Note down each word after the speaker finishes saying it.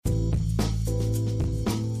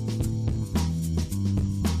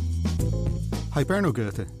Hiberno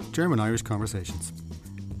Goethe, German-Irish Conversations.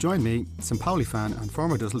 Join me, St. Pauli fan and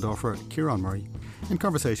former Dusseldorfer Ciarán Murray, in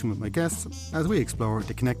conversation with my guests as we explore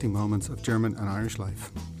the connecting moments of German and Irish life.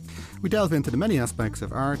 We delve into the many aspects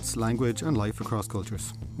of arts, language and life across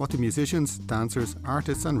cultures. What do musicians, dancers,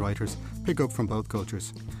 artists and writers pick up from both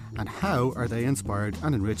cultures? And how are they inspired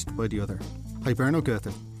and enriched by the other? Hiberno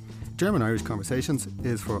Goethe, German-Irish Conversations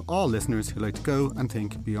is for all listeners who like to go and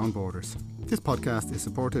think beyond borders. This podcast is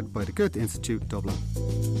supported by the Goethe Institute Dublin.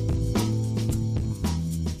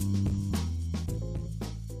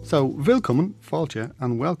 So, willkommen, fáilte,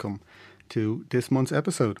 and welcome to this month's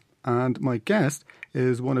episode. And my guest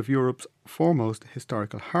is one of Europe's foremost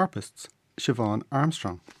historical harpists, Siobhán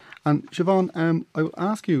Armstrong. And Siobhán, I will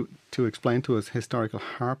ask you to explain to us historical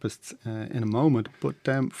harpists in a moment.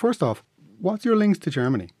 But first off, what's your links to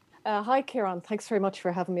Germany? Hi, Ciarán. Thanks very much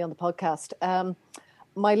for having me on the podcast.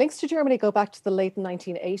 My links to Germany go back to the late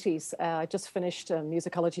 1980s. I just finished a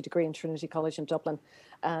musicology degree in Trinity College in Dublin.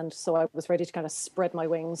 And so I was ready to kind of spread my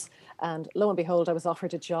wings. And lo and behold, I was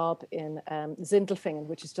offered a job in Sindelfingen,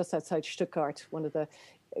 which is just outside Stuttgart.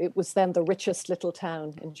 It was then the richest little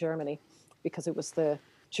town in Germany because it was the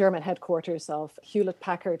German headquarters of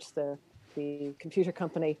Hewlett-Packard, the computer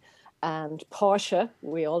company, and Porsche.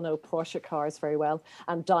 We all know Porsche cars very well,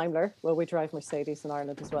 and Daimler. Well, we drive Mercedes in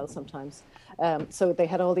Ireland as well sometimes. So they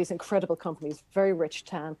had all these incredible companies, very rich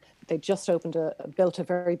town. They just built a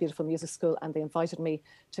very beautiful music school, and they invited me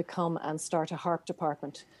to come and start a harp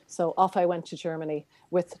department. So off I went to Germany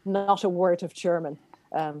with not a word of German,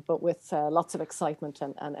 but with lots of excitement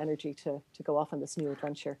and energy to go off on this new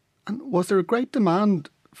adventure. And was there a great demand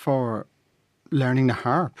for learning the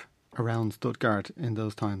harp around Stuttgart in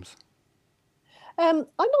those times? I'm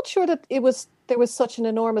not sure that there was such an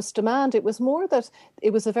enormous demand. It was more that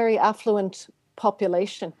it was a very affluent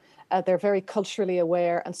population. They're very culturally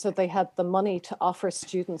aware, and so they had the money to offer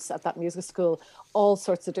students at that music school all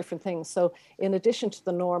sorts of different things. So in addition to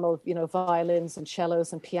the normal, violins and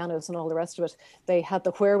cellos and pianos and all the rest of it, they had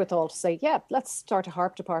the wherewithal to say, yeah, let's start a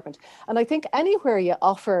harp department. And I think anywhere you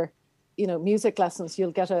offer, music lessons,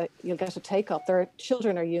 you'll get a take up.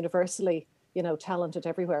 Children are universally talented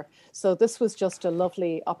everywhere. So this was just a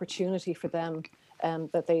lovely opportunity for them,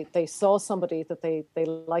 that they saw somebody that they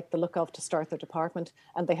liked the look of to start their department,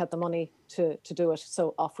 and they had the money to do it.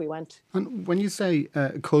 So off we went. And when you say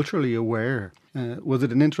culturally aware, was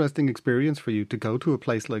it an interesting experience for you to go to a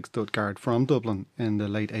place like Stuttgart from Dublin in the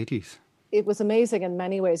late 80s? It was amazing in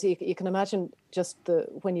many ways. You can imagine just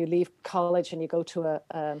when you leave college and you go to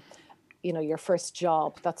your first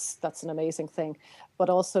job, that's an amazing thing. But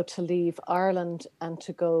also to leave Ireland and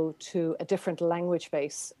to go to a different language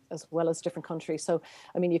base as well as different countries. So,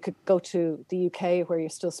 you could go to the UK where you're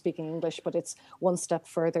still speaking English, but it's one step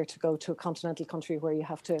further to go to a continental country where you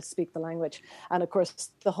have to speak the language. And of course,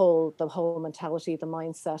 the whole mentality, the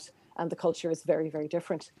mindset and the culture is very, very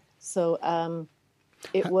different. So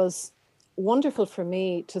it was wonderful for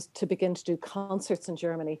me to begin to do concerts in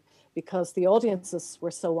Germany, because the audiences were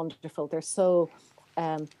so wonderful. They're so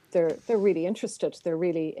they're really interested. They're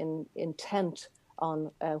really intent on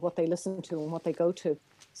what they listen to and what they go to.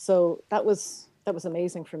 So that was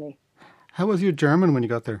amazing for me. How was your German when you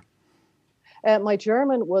got there? My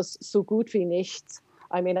German was so gut wie nichts.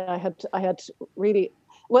 I had really,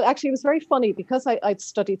 well, actually it was very funny because I'd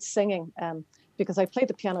studied singing, because I played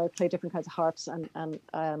the piano, I played different kinds of harps, and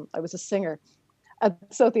I was a singer. And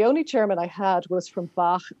so the only German I had was from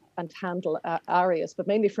Bach and Handel arias, but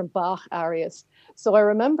mainly from Bach arias. So I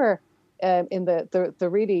remember in the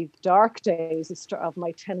really dark days of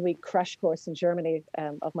my 10-week crash course in Germany,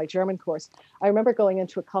 of my German course, I remember going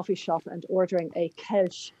into a coffee shop and ordering a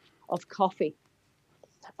Kelch of coffee.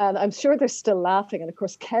 And I'm sure they're still laughing. And of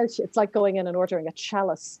course, Kelch, it's like going in and ordering a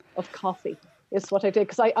chalice of coffee. Is what I did,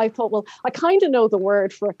 because I thought, well, I kind of know the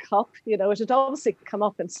word for a cup. It had obviously come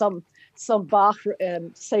up in some Bach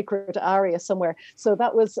sacred aria somewhere. So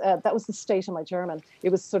that was the state of my German. It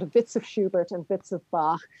was sort of bits of Schubert and bits of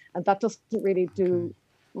Bach, and that doesn't really do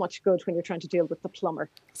much good when you're trying to deal with the plumber.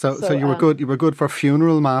 So you were good. You were good for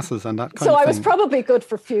funeral masses and that kind of thing. So I was probably good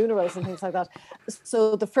for funerals and things like that.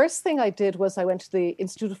 So the first thing I did was I went to the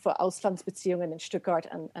Institut für Auslandsbeziehungen in Stuttgart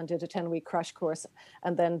and did a 10-week crash course,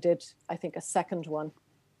 and then did, I think, a second one,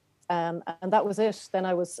 and that was it. Then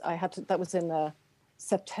that was in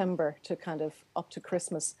September to kind of up to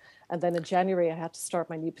Christmas, and then in January I had to start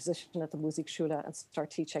my new position at the Musikschule and start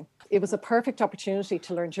teaching. It was a perfect opportunity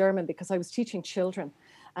to learn German because I was teaching children,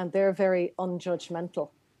 and they're very unjudgmental.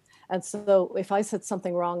 And so if I said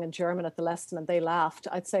something wrong in German at the lesson and they laughed,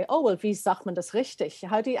 I'd say, oh, well, wie sagt man das richtig?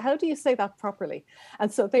 How do you say that properly?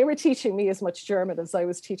 And so they were teaching me as much German as I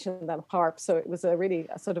was teaching them harp. So it was a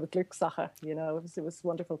sort of a Glückssache, it was a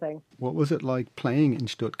wonderful thing. What was it like playing in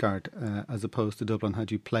Stuttgart as opposed to Dublin? Had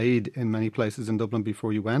you played in many places in Dublin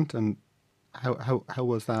before you went? And how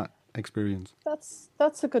was that experience?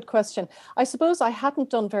 That's a good question. I suppose I hadn't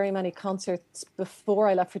done very many concerts before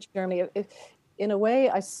I left for Germany. In a way,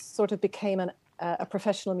 I sort of became a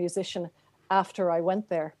professional musician after I went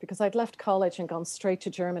there, because I'd left college and gone straight to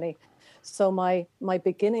Germany. So my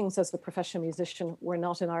beginnings as a professional musician were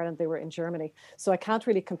not in Ireland, they were in Germany. So I can't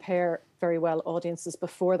really compare very well audiences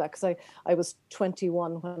before that, because I was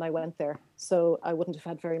 21 when I went there. So I wouldn't have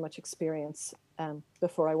had very much experience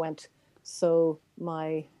before I went. So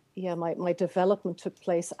my development took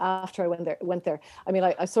place after I went there. I mean,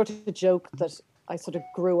 I sort of joke that I sort of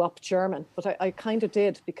grew up German, but I kind of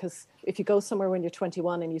did, because if you go somewhere when you're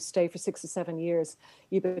 21 and you stay for 6 or 7 years,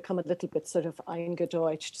 you become a little bit sort of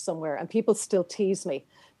eingedeutscht somewhere. And people still tease me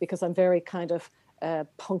because I'm very kind of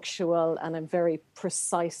punctual and I'm very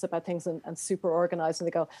precise about things and super organized. And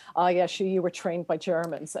they go, oh yeah, sure, you were trained by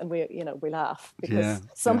Germans. And we laugh because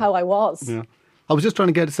somehow I was. Yeah. I was just trying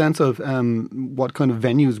to get a sense of what kind of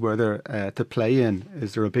venues were there to play in.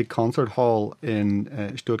 Is there a big concert hall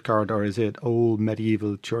in Stuttgart, or is it old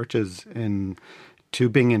medieval churches in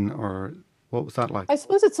Tübingen, or what was that like? I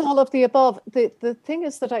suppose it's all of the above. The thing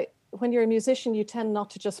is that when you're a musician, you tend not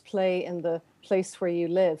to just play in the place where you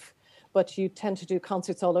live, but you tend to do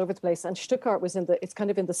concerts all over the place. And Stuttgart was it's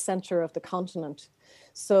kind of in the center of the continent.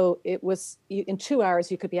 So it was, in 2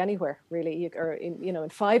 hours, you could be anywhere, really. Or in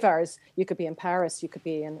 5 hours, you could be in Paris, you could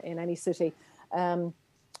be in any city. And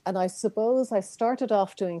I suppose I started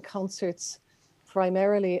off doing concerts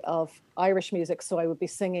primarily of Irish music. So I would be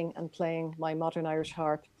singing and playing my modern Irish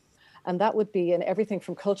harp. And that would be in everything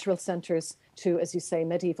from cultural centres to, as you say,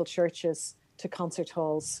 medieval churches to concert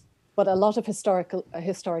halls. But a lot of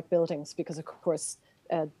historic buildings, because, of course,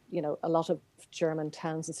 a lot of German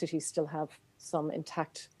towns and cities still have some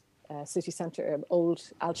intact city centre,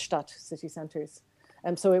 old Altstadt city centres.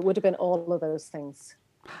 So it would have been all of those things.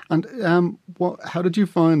 And how did you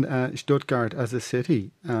find Stuttgart as a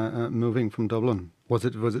city moving from Dublin? Was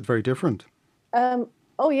it very different?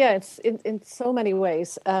 Oh yeah, it's in so many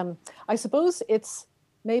ways. I suppose it's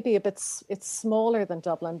maybe it's smaller than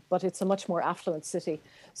Dublin, but it's a much more affluent city.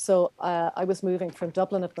 So I was moving from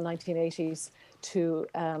Dublin of the 1980s to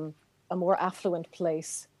a more affluent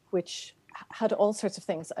place, which had all sorts of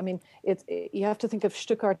things. I mean, you have to think of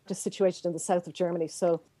Stuttgart is situated in the south of Germany.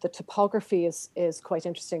 So the topography is quite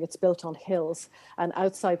interesting. It's built on hills. And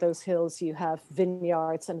outside those hills, you have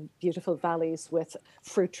vineyards and beautiful valleys with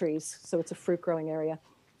fruit trees. So it's a fruit growing area.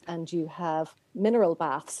 And you have mineral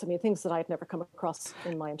baths. I mean, things that I'd never come across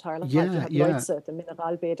in my entire life. You have Leutze, the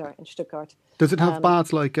Mineralbäder in Stuttgart. Does it have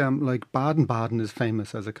baths like Baden-Baden is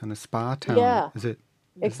famous as a kind of spa town? Yeah. Is it?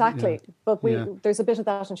 Exactly. But there's a bit of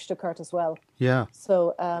that in Stuttgart as well. Yeah.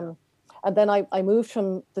 So, and then I moved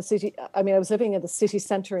from the city. I mean, I was living in the city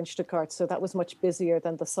centre in Stuttgart, so that was much busier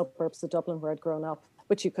than the suburbs of Dublin where I'd grown up.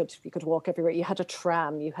 But you could walk everywhere. You had a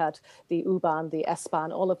tram, you had the U-Bahn, the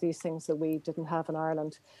S-Bahn, all of these things that we didn't have in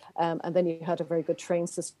Ireland. And then you had a very good train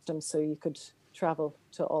system, so you could travel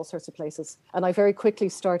to all sorts of places. And I very quickly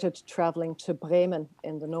started traveling to Bremen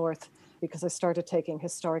in the north, because I started taking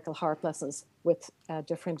historical harp lessons with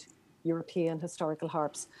different European historical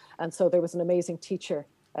harps. And so there was an amazing teacher,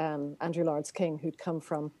 Andrew Lawrence King,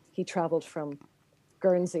 he traveled from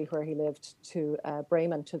Guernsey, where he lived, to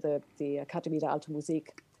Bremen, to the Akademie der Alten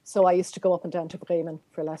Musik. So I used to go up and down to Bremen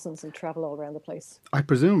for lessons and travel all around the place. I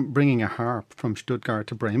presume bringing a harp from Stuttgart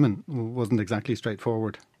to Bremen wasn't exactly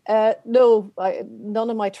straightforward. No, none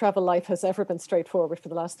of my travel life has ever been straightforward for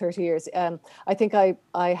the last 30 years. I think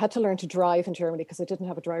I had to learn to drive in Germany because I didn't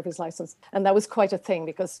have a driver's license. And that was quite a thing,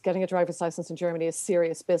 because getting a driver's license in Germany is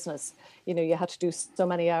serious business. You had to do so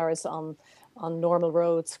many hours on normal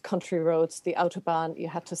roads, country roads, the Autobahn. You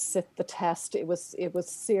had to sit the test. It was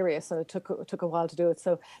serious, and it took a while to do it.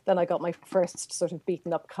 So then I got my first sort of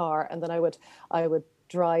beaten up car, and then I would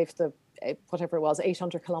drive the whatever it was,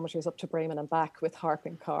 800 kilometres up to Bremen and back with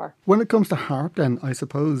harping car. When it comes to harp then, I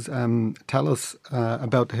suppose, tell us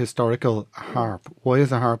about the historical harp. Why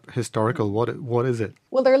is a harp historical? What is it?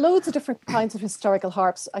 Well, there are loads of different kinds of historical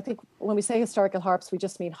harps. I think when we say historical harps, we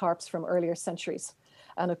just mean harps from earlier centuries.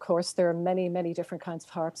 And of course, there are many, many different kinds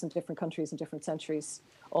of harps in different countries and different centuries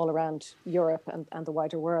all around Europe and the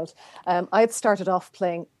wider world. I had started off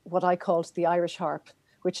playing what I called the Irish harp,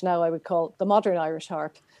 which now I would call the modern Irish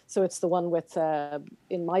harp. So it's the one with,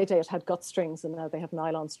 in my day, it had gut strings, and now they have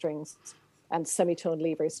nylon strings and semitone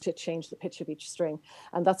levers to change the pitch of each string.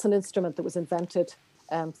 And that's an instrument that was invented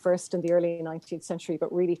first in the early 19th century,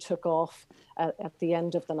 but really took off at the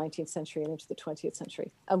end of the 19th century and into the 20th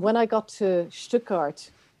century. And when I got to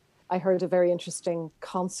Stuttgart, I heard a very interesting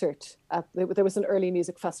concert. There was an early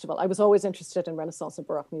music festival. I was always interested in Renaissance and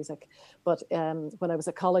Baroque music, but when I was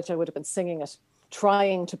at college, I would have been singing it,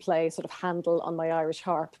 trying to play sort of Handel on my Irish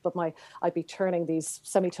harp, but I'd be turning these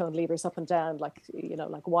semitone levers up and down like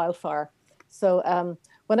wildfire. So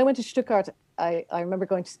when I went to Stuttgart, I remember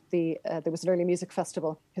going to there was an early music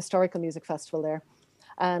festival, historical music festival there.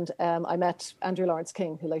 And I met Andrew Lawrence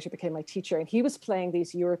King, who later became my teacher. And he was playing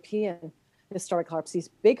these European historic harps, these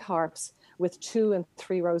big harps with 2 and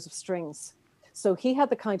 3 rows of strings. So he had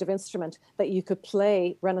the kind of instrument that you could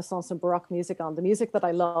play Renaissance and Baroque music on, the music that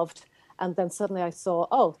I loved. And then suddenly I saw,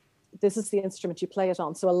 oh, this is the instrument you play it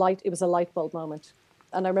on. So it was a light bulb moment.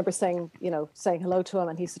 And I remember saying hello to him,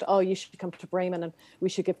 and he said, oh, you should come to Bremen and we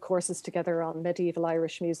should give courses together on medieval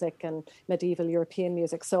Irish music and medieval European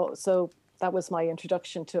music. So that was my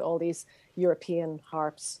introduction to all these European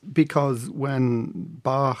harps. Because when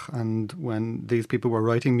Bach and when these people were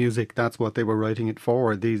writing music, that's what they were writing it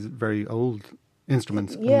for, these very old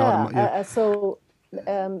instruments. So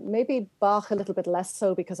maybe Bach a little bit less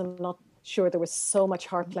so, because I'm not sure there was so much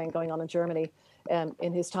harp playing going on in Germany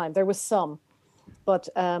in his time. There was some. But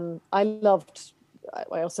I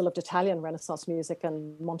also loved Italian Renaissance music,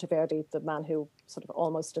 and Monteverdi, the man who sort of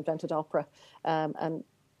almost invented opera, and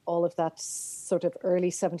all of that sort of early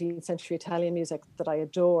 17th century Italian music that I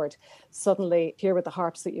adored. Suddenly, here with the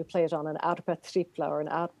harps that you play it on, an arpa tripla or an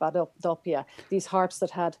arpa doppia, these harps that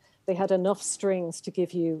had enough strings to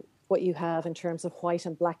give you what you have in terms of white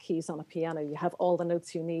and black keys on a piano. You have all the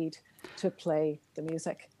notes you need to play the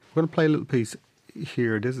music. We're going to play a little piece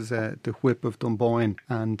here. This is the Whip of Dunboyne,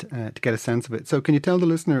 and to get a sense of it. So can you tell the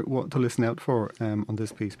listener what to listen out for on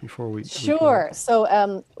this piece before we... Sure.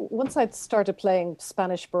 So once I'd started playing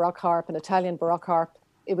Spanish Baroque harp and Italian Baroque harp,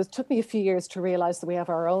 took me a few years to realise that we have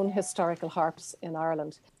our own historical harps in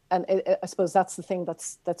Ireland. And I suppose that's the thing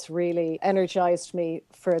that's really energised me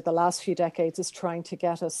for the last few decades, is trying to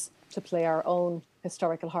get us to play our own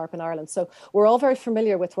historical harp in Ireland. So we're all very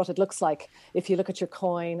familiar with what it looks like. If you look at your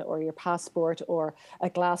coin or your passport or a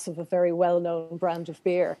glass of a very well-known brand of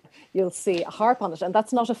beer, you'll see a harp on it. And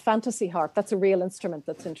that's not a fantasy harp. That's a real instrument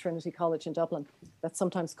that's in Trinity College in Dublin. That's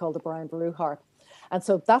sometimes called the Brian Boru harp. And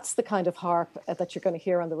so that's the kind of harp that you're going to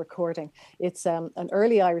hear on the recording. It's an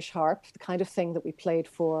early Irish harp, the kind of thing that we played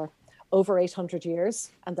for over 800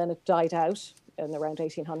 years, and then it died out in around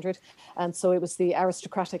 1800. And so it was the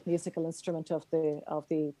aristocratic musical instrument of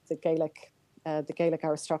the Gaelic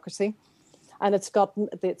aristocracy. And it's got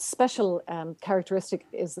the special characteristic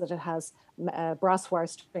is that it has brass wire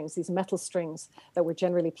strings, these metal strings that were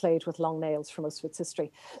generally played with long nails for most of its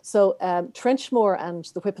history. So Trenchmore and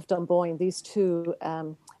the Whip of Dunboyne, these two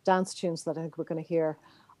dance tunes that I think we're going to hear,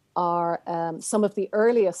 are some of the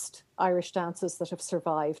earliest Irish dances that have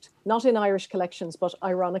survived, not in Irish collections, but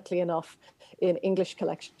ironically enough, in English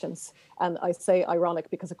collections. And I say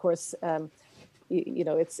ironic because, of course,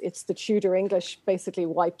 it's the Tudor English basically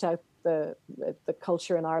wiped out the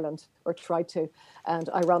culture in Ireland, or tried to. And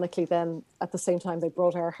ironically then, at the same time, they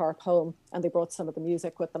brought our harp home and they brought some of the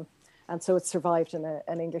music with them. And so it survived in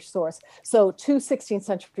an English source. So 2 16th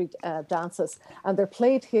century dances, and they're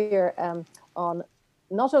played here on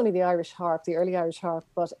not only the Irish harp, the early Irish harp,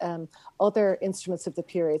 but other instruments of the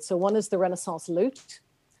period. So one is the Renaissance lute,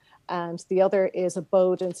 and the other is a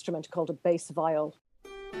bowed instrument called a bass viol.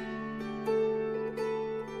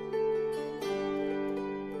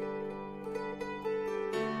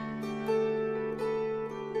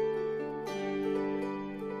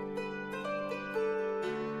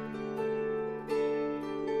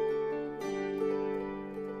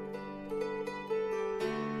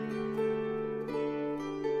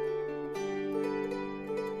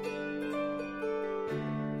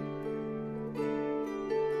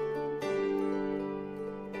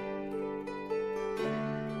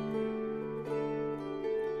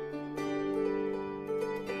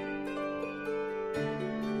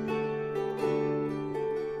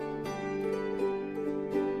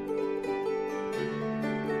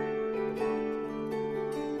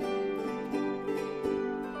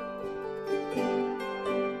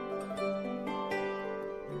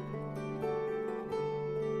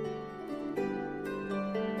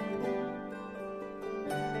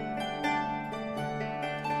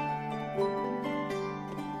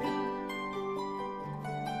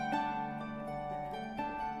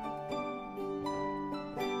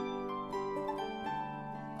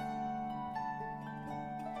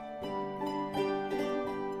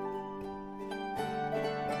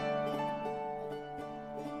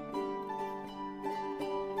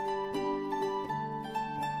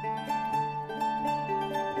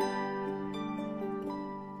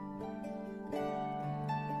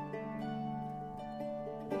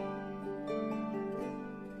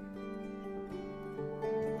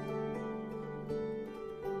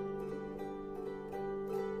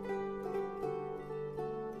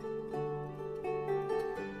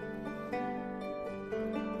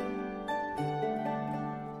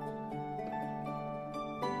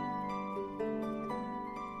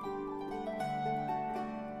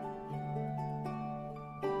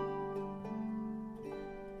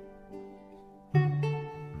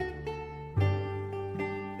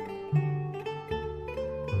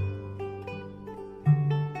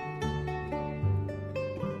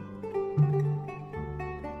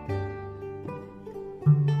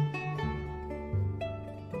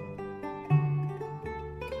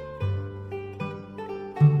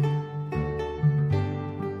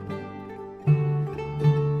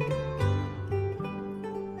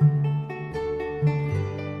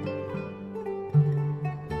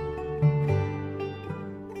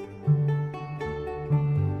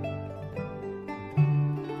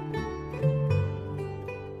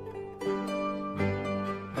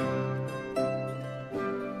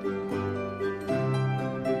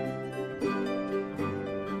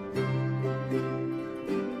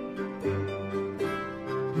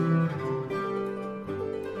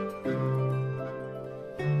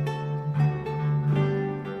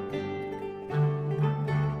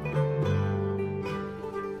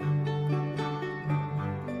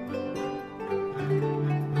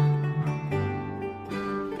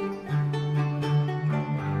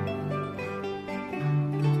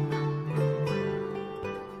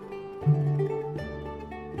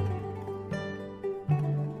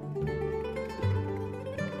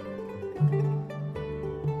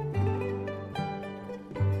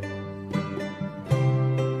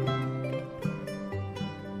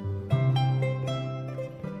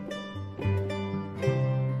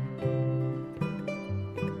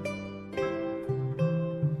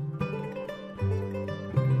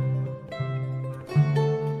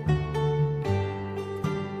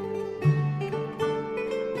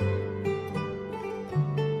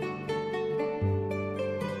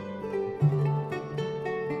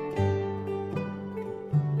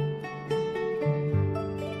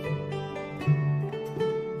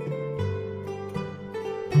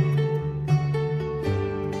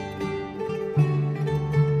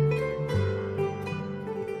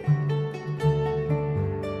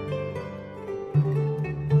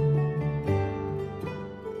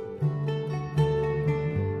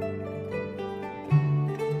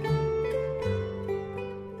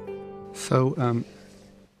 So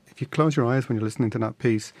if you close your eyes when you're listening to that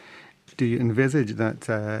piece, do you envisage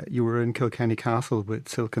that you were in Kilkenny Castle with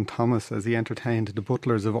Silken Thomas as he entertained the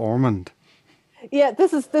butlers of Ormond? Yeah,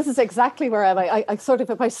 this is exactly where I sort of,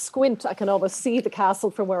 if I squint, I can almost see the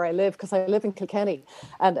castle from where I live, because I live in Kilkenny,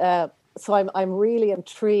 and so I'm really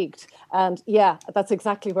intrigued. And yeah, that's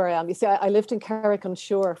exactly where I am. You see, I lived in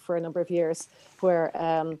Carrick-on-Shore for a number of years, where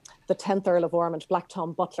the 10th Earl of Ormond, Black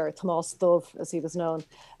Tom Butler, Tomás Dove, as he was known,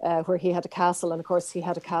 where he had a castle, and of course he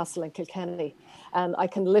had a castle in Kilkenny. And I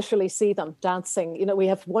can literally see them dancing. You know, we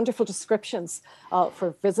have wonderful descriptions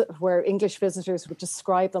where English visitors would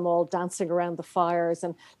describe them all dancing around the fires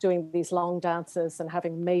and doing these long dances and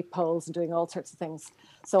having maypoles and doing all sorts of things.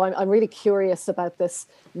 So I'm really curious about this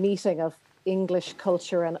meeting of English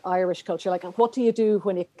culture and Irish culture. Like, what do you do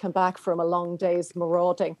when you come back from a long day's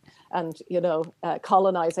marauding and,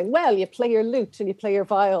 colonizing? Well, you play your lute and you play your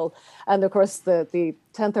viol. And of course, the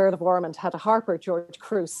 10th Earl of Ormond had a harper, George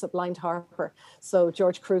Cruce, a blind harper. So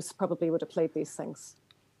George Cruce probably would have played these things.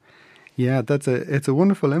 Yeah, it's a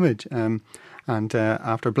wonderful image. And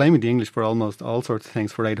after blaming the English for almost all sorts of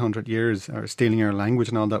things for 800 years, or stealing our language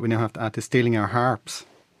and all that, we now have to add to stealing our harps.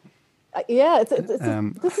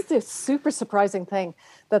 This is the super surprising thing,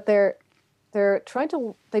 that they're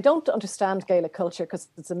they don't understand Gaelic culture because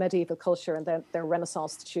it's a medieval culture, and they're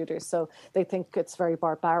Renaissance Tudors, so they think it's very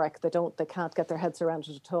barbaric. They can't get their heads around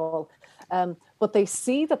it at all. But they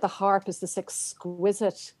see that the harp is this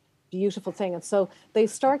exquisite, beautiful thing, and so they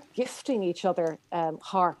start gifting each other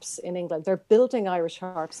harps in England. They're building Irish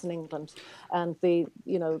harps in England, and the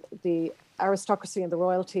aristocracy and the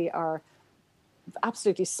royalty are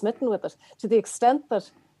absolutely smitten with it, to the extent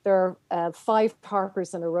that there are 5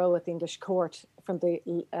 harpers in a row at the English court from the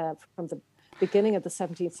beginning of the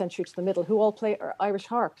 17th century to the middle, who all play Irish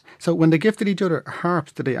harp. So when they gifted each other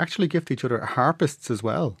harps, did they actually gift each other harpists as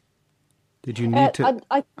well? Did you need to?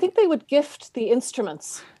 I think they would gift the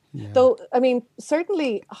instruments. Yeah. Though, I mean,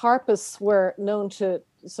 certainly harpists were known to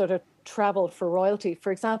sort of travel for royalty.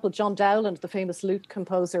 For example, John Dowland, the famous lute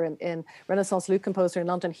composer in Renaissance lute composer in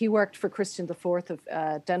London, he worked for Christian IV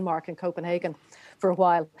of Denmark in Copenhagen for a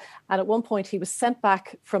while. And at one point he was sent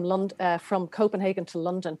back from Copenhagen to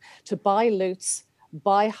London to buy lutes,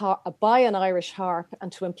 buy an Irish harp,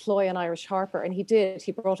 and to employ an Irish harper. And he did.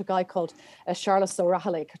 He brought a guy called Charles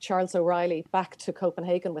O'Reilly back to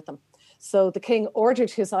Copenhagen with him. So the king ordered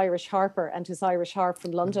his Irish harper and his Irish harp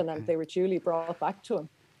from London, and they were duly brought back to him.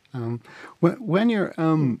 When you're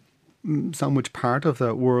so much part of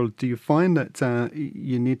that world, do you find that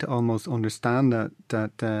you need to almost understand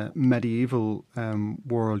that medieval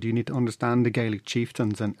world? You need to understand the Gaelic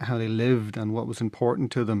chieftains and how they lived and what was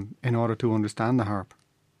important to them in order to understand the harp?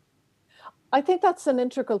 I think that's an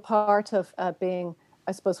integral part of being,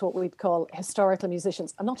 I suppose, what we'd call historical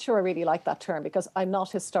musicians. I'm not sure I really like that term, because I'm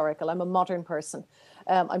not historical. I'm a modern person.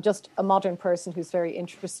 I'm just a modern person who's very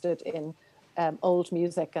interested in old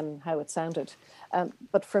music and how it sounded.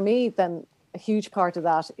 But for me, then, a huge part of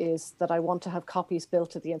that is that I want to have copies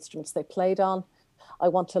built of the instruments they played on. I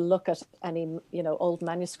want to look at any, old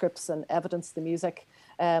manuscripts and evidence the music.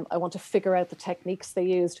 I want to figure out the techniques they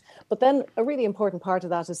used. But then a really important part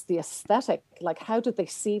of that is the aesthetic. Like, how did they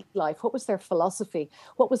see life? What was their philosophy?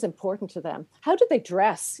 What was important to them? How did they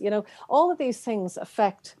dress? All of these things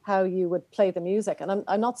affect how you would play the music. And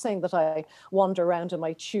I'm not saying that I wander around in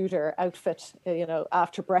my Tudor outfit,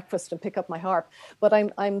 after breakfast and pick up my harp. But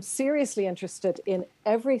I'm seriously interested in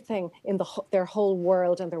everything in their whole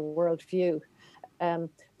world and their worldview.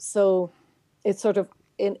 So it's sort of,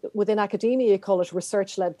 within academia, you call it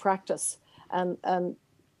research-led practice.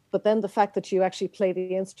 But then the fact that you actually play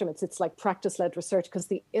the instruments, it's like practice-led research, because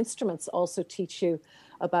the instruments also teach you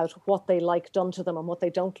about what they like done to them and what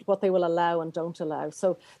they will allow and don't allow.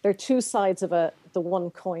 So there are 2 sides of the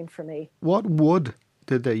one coin for me. What wood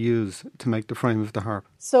did they use to make the frame of the harp?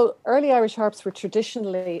 So early Irish harps were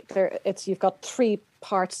traditionally, you've got 3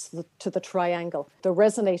 parts to the triangle. The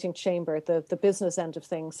resonating chamber, the business end of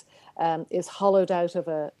things, is hollowed out of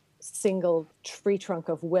a single tree trunk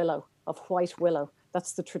of white willow.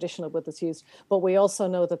 That's the traditional wood that's used. But we also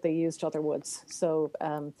know that they used other woods. So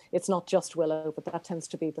it's not just willow, but that tends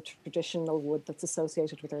to be the traditional wood that's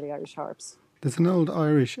associated with early Irish harps. There's an old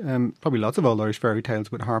Irish, probably lots of old Irish fairy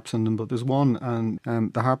tales with harps in them, but there's one,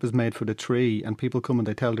 and the harp is made for the tree, and people come and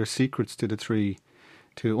they tell their secrets to the tree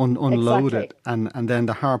to unload it. And then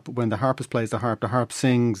the harp, when the harpist plays the harp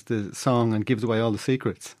sings the song and gives away all the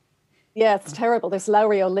secrets. Yeah, it's terrible. There's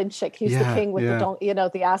Laurio Lynchick. He's the king with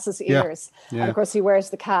the ass's ears. And of course he wears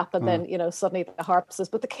the cap and then, suddenly the harp says,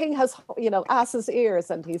 but the king has, ass's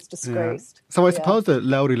ears, and he's disgraced. So I suppose the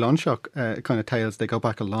Laurio Lynchick kind of tales, they go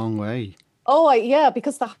back a long way. Oh,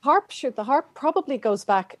 because the harp probably goes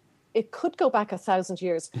back. It could go back 1,000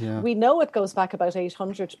 years. Yeah. We know it goes back about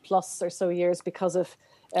 800 plus or so years because of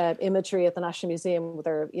imagery at the National Museum with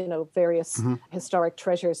their, various historic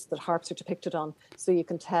treasures that harps are depicted on. So you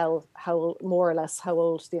can tell more or less how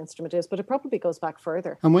old the instrument is, but it probably goes back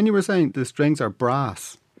further. And when you were saying the strings are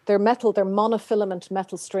brass, they're metal, they're monofilament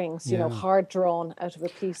metal strings, hard drawn out of a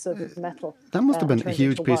piece of metal. That must have been a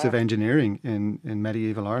huge piece of engineering in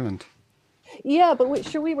medieval Ireland. Yeah, but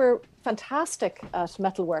we were fantastic at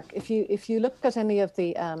metalwork. If you look at any of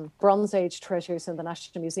the Bronze Age treasures in the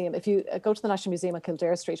National Museum, if you go to the National Museum on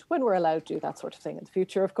Kildare Street, when we're allowed to do that sort of thing in the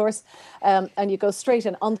future, of course, and you go straight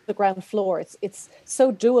in on the ground floor, it's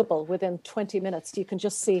so doable within 20 minutes. You can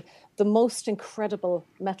just see the most incredible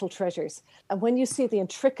metal treasures. And when you see the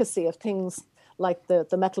intricacy of things like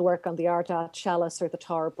the metalwork on the Ardagh chalice or the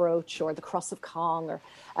Tower brooch or the Cross of Cong or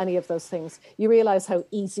any of those things, you realise how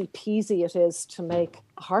easy peasy it is to make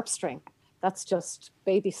a harp string. That's just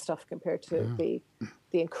baby stuff compared to the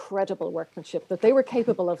incredible workmanship that they were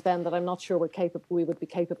capable of then that I'm not sure we would be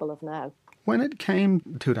capable of now. When it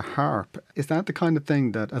came to the harp, is that the kind of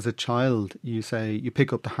thing that as a child you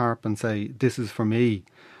pick up the harp and say, this is for me?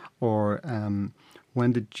 Or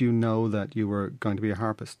when did you know that you were going to be a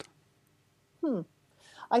harpist?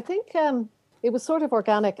 I think it was sort of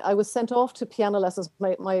organic. I was sent off to piano lessons.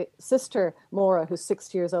 My sister, Maura, who's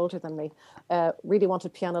 6 years older than me, really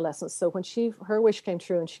wanted piano lessons. So when her wish came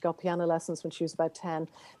true and she got piano lessons when she was about 10,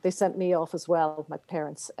 they sent me off as well, my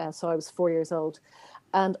parents. So I was 4 years old.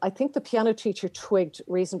 And I think the piano teacher twigged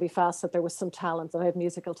reasonably fast that there was some talent, that I had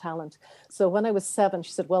musical talent. So when I was 7,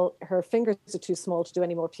 she said, well, her fingers are too small to do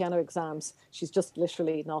any more piano exams. She's just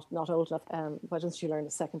literally not old enough. Why doesn't she learn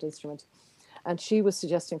a second instrument? And she was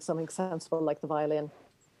suggesting something sensible like the violin.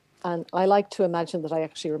 And I like to imagine that I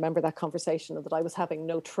actually remember that conversation and that I was having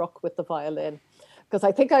no truck with the violin, because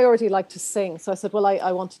I think I already like to sing. So I said, well,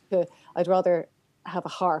 I'd rather have a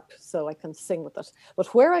harp so I can sing with it.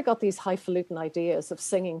 But where I got these highfalutin ideas of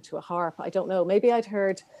singing to a harp, I don't know. Maybe I'd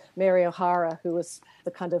heard Mary O'Hara, who was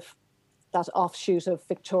the kind of that offshoot of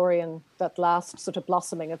Victorian, that last sort of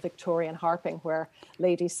blossoming of Victorian harping, where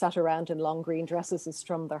ladies sat around in long green dresses and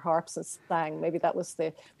strummed their harps and sang. Maybe that was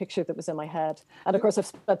the picture that was in my head. And of course, I've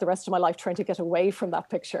spent the rest of my life trying to get away from that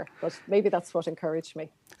picture, but maybe that's what encouraged me.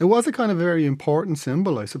 It was a kind of very important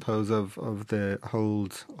symbol, I suppose, of the whole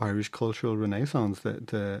Irish cultural renaissance,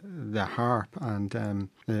 the harp. And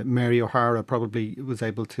Mary O'Hara probably was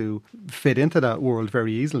able to fit into that world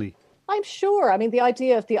very easily. I'm sure. I mean, the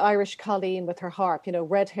idea of the Irish colleen with her harp,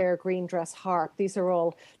 red hair, green dress, harp, these are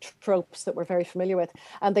all tropes that we're very familiar with.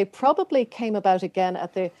 And they probably came about again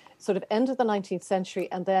at the sort of end of the 19th century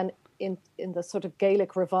and then in the sort of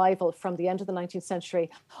Gaelic revival from the end of the 19th century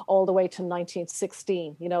all the way to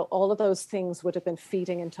 1916. All of those things would have been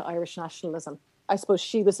feeding into Irish nationalism. I suppose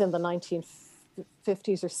she was in the 1950s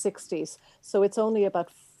or 60s. So it's only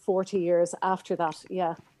about 40 years after that,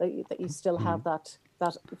 that you still have that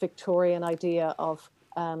Victorian idea of,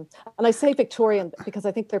 and I say Victorian because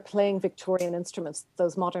I think they're playing Victorian instruments.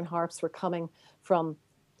 Those modern harps were coming from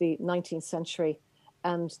the 19th century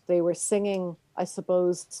and they were singing, I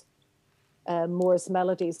suppose, Moore's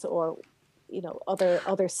melodies or,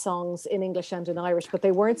 other songs in English and in Irish, but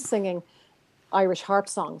they weren't singing Irish harp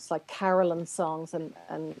songs like carillon songs and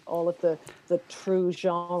all of the true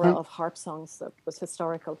genre of harp songs that was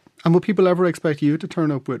historical. And would people ever expect you to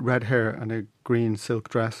turn up with red hair and a green silk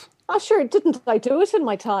dress? Oh, sure. Didn't I do it in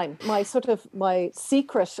my time? My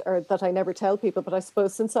secret, or that I never tell people, but I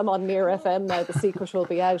suppose since I'm on Near FM now, the secret will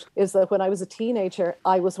be out, is that when I was a teenager,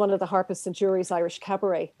 I was one of the harpists in Jury's Irish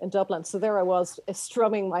Cabaret in Dublin. So there I was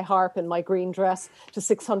strumming my harp in my green dress to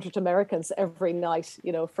 600 Americans every night,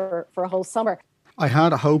 for a whole summer. I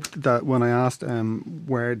had hoped that when I asked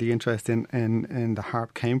where the interest in the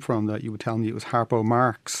harp came from, that you would tell me it was Harpo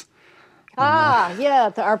Marx.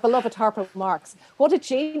 Our beloved Harpo Marx. What a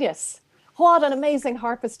genius. What an amazing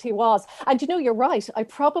harpist he was. And you're right.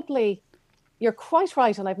 You're quite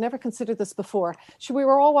right, and I've never considered this before. We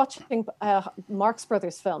were all watching Marx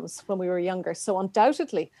Brothers films when we were younger, so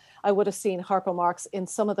undoubtedly I would have seen Harpo Marx in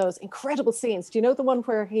some of those incredible scenes. Do you know the one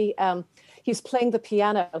where he's playing the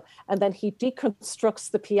piano and then he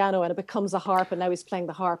deconstructs the piano and it becomes a harp and now he's playing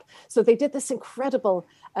the harp? So they did this incredible,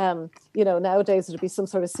 nowadays it would be some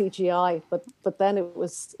sort of CGI, but then it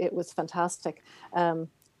was fantastic.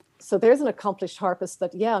 So there's an accomplished harpist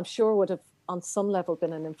that, I'm sure would have on some level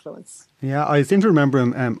been an influence. Yeah, I seem to remember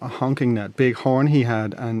him honking that big horn he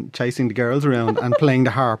had and chasing the girls around and playing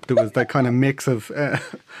the harp. There was that kind of mix of, it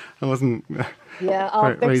wasn't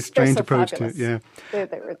very strange so approach fabulous. to it. Yeah.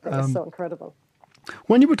 They were so incredible.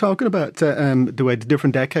 When you were talking about the way the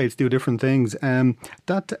different decades do different things, that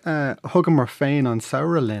Hugamore Féin on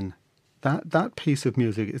Sauralin, that piece of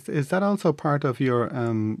music, is that also part of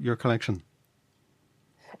your collection?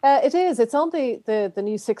 It is. It's on the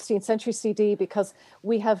new 16th century CD because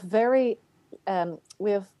we have we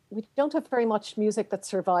don't have very much music that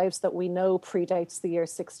survives that we know predates the year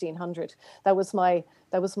 1600. That was my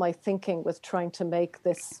thinking with trying to make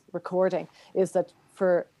this recording, is that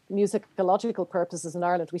for musicological purposes in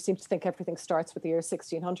Ireland, we seem to think everything starts with the year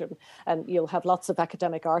 1600, and you'll have lots of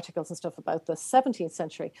academic articles and stuff about the 17th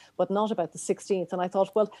century, but not about the 16th. And I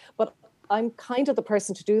thought, well, but I'm kind of the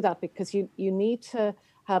person to do that, because you need to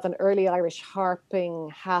have an early Irish harping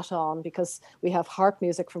hat on, because we have harp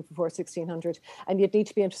music from before 1600, and you'd need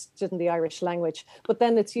to be interested in the Irish language. But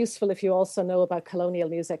then it's useful if you also know about colonial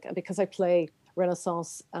music, and because I play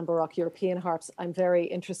Renaissance and Baroque European harps, I'm very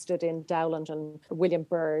interested in Dowland and William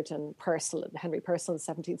Byrd and Purcell and Henry Purcell in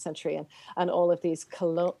the 17th century, and all of this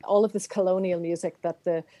colonial music that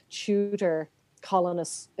the Tudor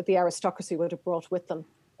colonists, the aristocracy, would have brought with them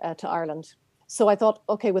to Ireland. So I thought,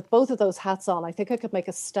 okay, with both of those hats on, I think I could make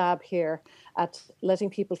a stab here at letting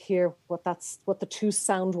people hear what the two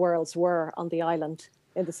sound worlds were on the island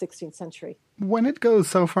in the 16th century. When it goes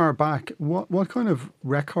so far back, what kind of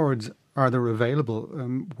records are there available?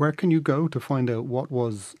 Where can you go to find out what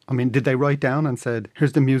was... I mean, did they write down and said,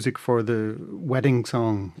 here's the music for the wedding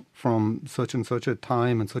song from such and such a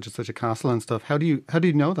time and such a castle and stuff? How do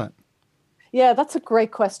you know that? Yeah, that's a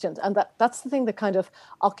great question. And that's the thing that kind of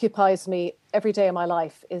occupies me every day of my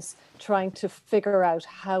life, is trying to figure out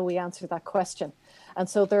how we answer that question. And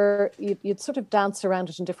so you'd sort of dance around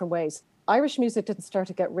it in different ways. Irish music didn't start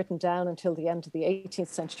to get written down until the end of the 18th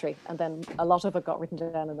century, and then a lot of it got written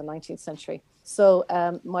down in the 19th century. So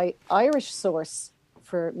my Irish source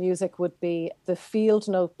for music would be the field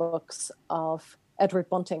notebooks of Edward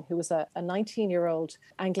Bunting, who was a 19-year-old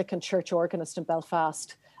Anglican church organist in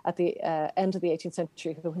Belfast at the end of the 18th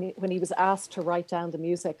century, when he was asked to write down the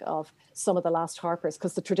music of some of the last harpers,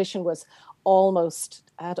 because the tradition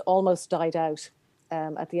had almost died out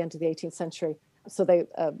at the end of the 18th century. So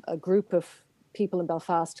a group of people in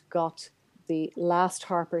Belfast got the last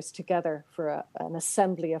harpers together for an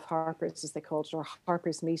assembly of harpers, as they called it, or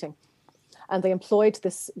harpers meeting. And they employed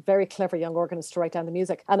this very clever young organist to write down the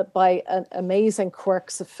music. And by an amazing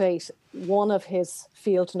quirks of fate, one of his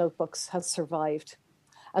field notebooks has survived.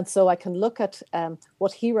 And so I can look at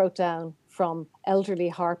what he wrote down from elderly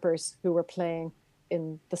harpers who were playing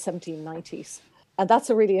in the 1790s. And that's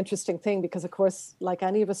a really interesting thing, because, of course, like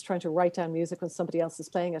any of us trying to write down music when somebody else is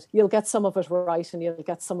playing it, you'll get some of it right and you'll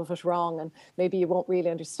get some of it wrong, and maybe you won't really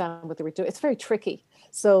understand what they were doing. It's very tricky.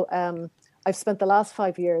 So I've spent the last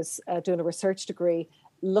 5 years doing a research degree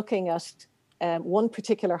looking at one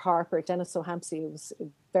particular harper, Dennis O'Hampsey, who was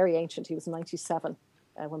very ancient. He was 97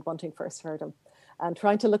 when Bunting first heard him, and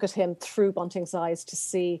trying to look at him through Bunting's eyes to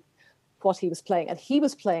see what he was playing. And he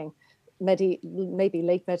was playing maybe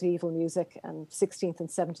late medieval music and 16th and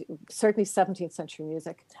 17th, certainly 17th century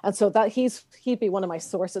music. And so that he'd be one of my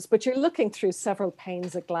sources. But you're looking through several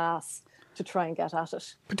panes of glass to try and get at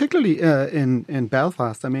it. Particularly in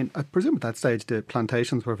Belfast, I mean, I presume at that stage the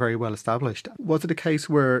plantations were very well established. Was it a case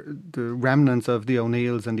where the remnants of the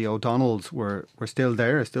O'Neills and the O'Donnells were still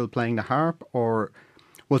there, still playing the harp, or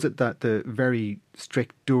was it that the very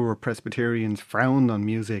strict Dour Presbyterians frowned on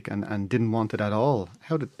music and didn't want it at all?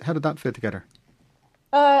 How did that fit together?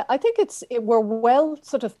 I think we're well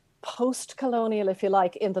sort of post-colonial, if you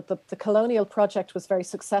like, in that the colonial project was very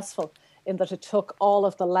successful, in that it took all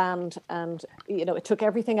of the land and, it took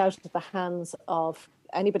everything out of the hands of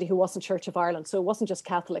anybody who wasn't Church of Ireland. So it wasn't just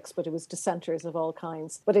Catholics, but it was dissenters of all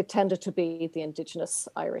kinds. But it tended to be the indigenous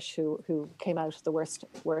Irish who came out the worst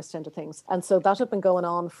end of things. And so that had been going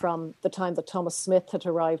on from the time that Thomas Smith had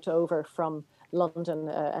arrived over from London,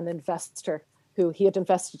 an investor who he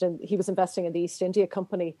was investing in the East India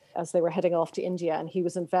Company as they were heading off to India, and he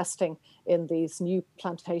was investing in these new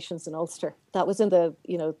plantations in Ulster. That was in the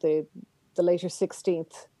later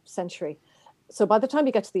 16th century. So by the time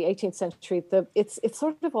you get to the 18th century, it's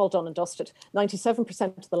sort of all done and dusted.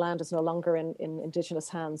 97% of the land is no longer in indigenous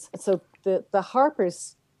hands. So the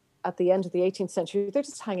harpers at the end of the 18th century, they're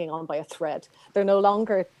just hanging on by a thread. They're no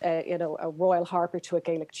longer, a royal harper to a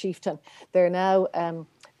Gaelic chieftain. They're now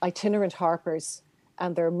itinerant harpers,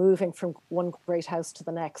 and they're moving from one great house to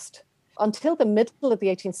the next. until the middle of the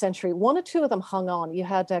 18th century, one or two of them hung on. You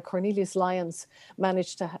had Cornelius Lyons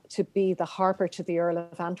managed to be the harper to the Earl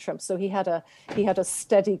of Antrim. So he had a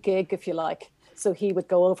steady gig, if you like. So he would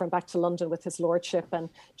go over and back to London with his lordship and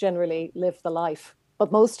generally live the life.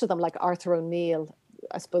 But most of them, like Arthur O'Neill,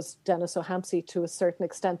 I suppose Denis O'Hampsey to a certain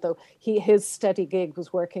extent, though, his steady gig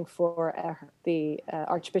was working for the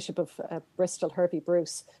Archbishop of Bristol, Herbie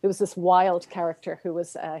Bruce, who was this wild character who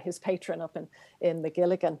was his patron up in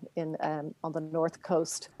McGilligan on the north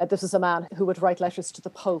coast. This was a man who would write letters to the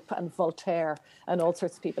Pope and Voltaire and all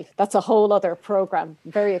sorts of people. That's a whole other program,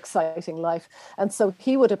 very exciting life. And so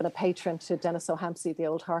he would have been a patron to Denis O'Hampsey, the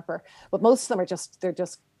old harper. But most of them they're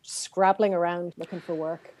just scrabbling around looking for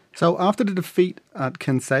work. So after the defeat at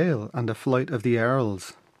Kinsale and the flight of the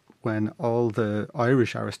Earls, when all the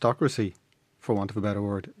Irish aristocracy, for want of a better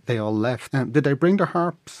word, they all left, did they bring their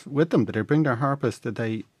harps with them? Did they bring their harpists? Did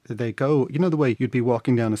they go, you know, the way you'd be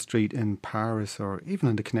walking down a street in Paris or even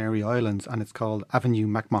in the Canary Islands and it's called Avenue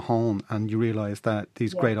MacMahon, and you realise that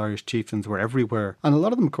these great Irish chieftains were everywhere. And a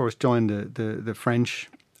lot of them, of course, joined the French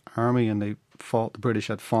army, and they fought the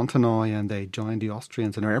British at Fontenoy, and they joined the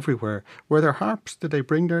Austrians, and they're everywhere. Were there harps? Did they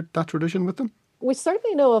bring that tradition with them? We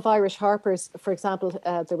certainly know of Irish harpers. For example,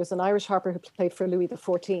 there was an Irish harper who played for Louis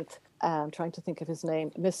XIV. I'm trying to think of his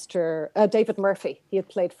name, Mr. David Murphy. He had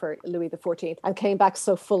played for Louis XIV and came back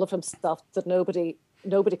so full of himself that nobody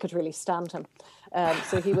could really stand him.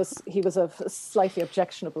 So he was a slightly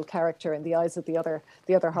objectionable character in the eyes of the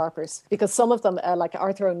other harpers, because some of them, like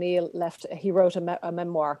Arthur O'Neill, he wrote a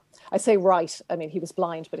memoir. I say I mean, he was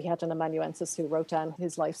blind, but he had an amanuensis who wrote down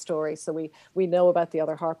his life story. So we know about the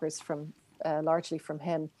other harpers largely from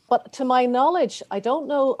him. But to my knowledge, I don't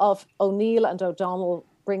know of O'Neill and O'Donnell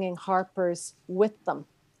bringing harpers with them.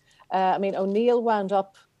 I mean, O'Neill wound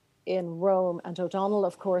up in Rome, and O'Donnell,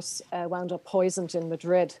 of course, wound up poisoned in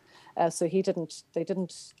Madrid. So they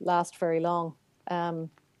didn't last very long.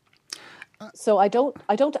 So I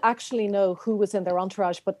don't actually know who was in their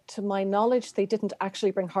entourage, but to my knowledge, they didn't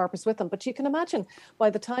actually bring harpers with them. But you can imagine,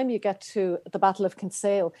 by the time you get to the Battle of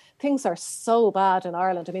Kinsale, things are so bad in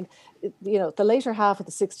Ireland. I mean, you know, the later half of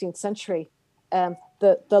the 16th century,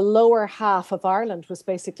 the lower half of Ireland was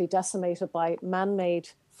basically decimated by man-made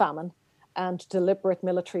famine and deliberate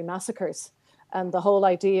military massacres. And the whole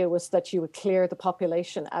idea was that you would clear the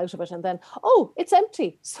population out of it, and then, it's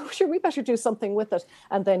empty, so sure, we better do something with it.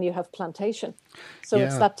 And then you have plantation. So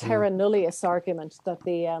it's that terra nullius argument that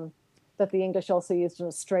the English also used in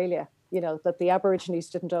Australia, you know, that the Aborigines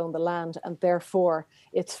didn't own the land and therefore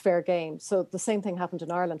it's fair game. So the same thing happened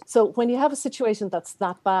in Ireland. So when you have a situation that's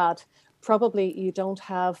that bad, probably you don't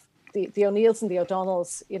have the O'Neills and the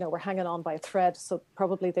O'Donnells, you know, were hanging on by a thread, so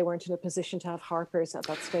probably they weren't in a position to have harpers at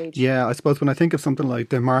that stage. Yeah, I suppose when I think of something like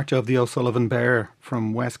the March of the O'Sullivan Bear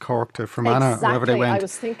from West Cork to Fermanagh, or wherever they went, I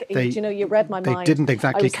was thinking, you read my mind. They didn't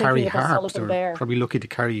exactly carry harps. They were Bear. probably lucky to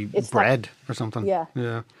carry bread or something.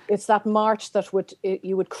 Yeah. It's that march that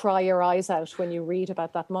you would cry your eyes out when you read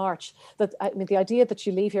about that march. That, I mean, the idea that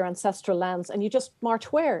you leave your ancestral lands and you just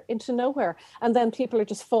march where? Into nowhere. And then people are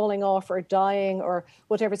just falling off or dying or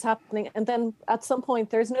whatever's happening. And then at some point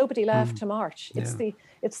there's nobody left to march.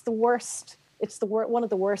 It's the worst. It's one of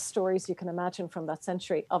the worst stories you can imagine from that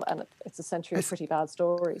century. And it's a century of pretty bad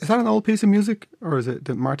stories. Is that an old piece of music, or is it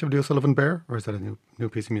the March of the O'Sullivan Bear, or is that a new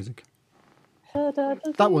piece of music?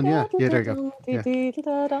 That one, yeah, there you go.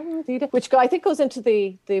 Yeah. Which I think goes into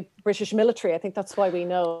the British military. I think that's why we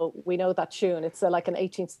know that tune. It's like an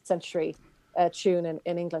 18th century tune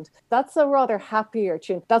in England. That's a rather happier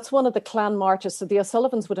tune. That's one of the clan marches. So the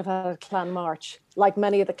O'Sullivans would have had a clan march, like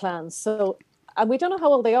many of the clans. So, and we don't know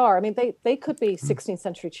how old they are. I mean, they could be 16th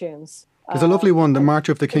century tunes. There's a lovely one, the March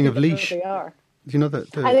of the King of Laois. They are. Do you know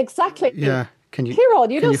that? And exactly. Yeah. Kieran,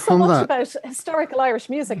 you know so much about historical Irish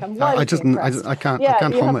music. I'm wildly impressed. I can't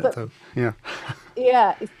hum it though. Yeah.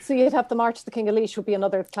 Yeah, so you'd have the March of the King of Laois would be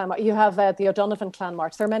another clan march. You have the O'Donovan clan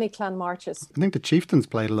march. There are many clan marches. I think the chieftains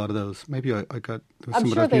played a lot of those. Maybe I got some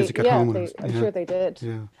of that music at home. I'm sure they did.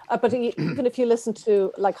 Yeah. But even if you listen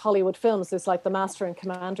to like Hollywood films, there's like the Master and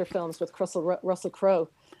Commander films with Russell Crowe,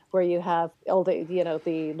 where you have all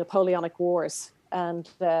the Napoleonic Wars. And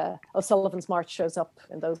O'Sullivan's March shows up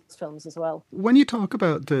in those films as well. When you talk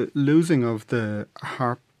about the losing of the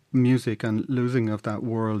harp music and losing of that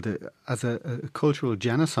world as a cultural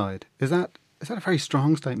genocide, is that a very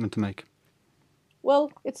strong statement to make?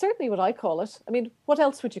 Well, it's certainly what I call it. I mean, what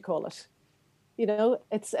else would you call it? You know,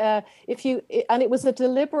 it's and it was a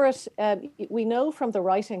deliberate. We know from the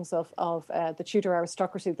writings of the Tudor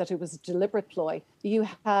aristocracy that it was a deliberate ploy. You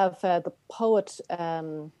have the poet.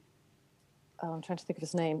 I'm trying to think of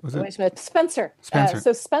his name. Was Wait a minute, Spencer. Spencer.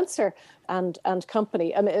 So Spencer and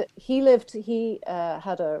company. I mean, he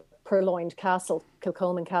had a purloined castle,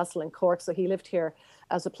 Kilcolman Castle in Cork. So he lived here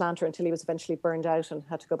as a planter until he was eventually burned out and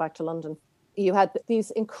had to go back to London. You had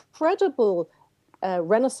these incredible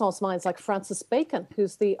Renaissance minds like Francis Bacon,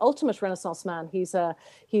 who's the ultimate Renaissance man. He's a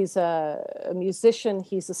musician,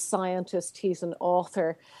 he's a scientist, he's an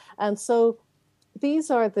author. And so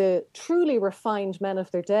these are the truly refined men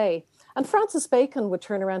of their day. And Francis Bacon would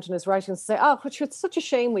turn around in his writings and say, it's such a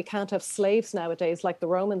shame we can't have slaves nowadays like the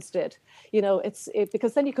Romans did.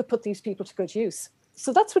 Because then you could put these people to good use.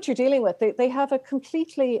 So that's what you're dealing with. They have a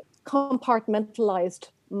completely compartmentalized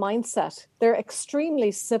mindset. They're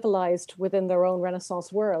extremely civilized within their own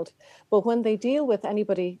Renaissance world. But when they deal with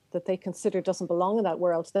anybody that they consider doesn't belong in that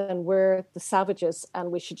world, then we're the savages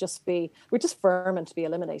and we're just vermin to be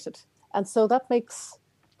eliminated. And so that makes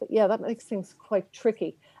things quite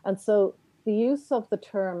tricky. And so the use of the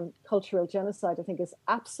term cultural genocide, I think, is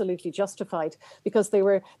absolutely justified, because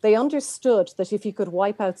they understood that if you could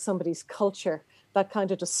wipe out somebody's culture, that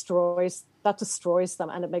kind of destroys them,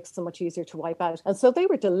 and it makes them much easier to wipe out. And so they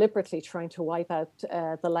were deliberately trying to wipe out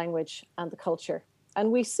the language and the culture.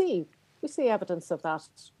 And we see evidence of that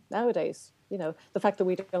nowadays. The fact that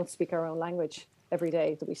we don't speak our own language every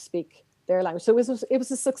day, that we speak their language. So it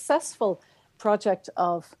was a successful project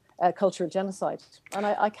of cultural genocide, and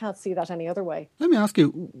I can't see that any other way. Let me ask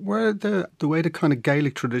you, were the way the kind of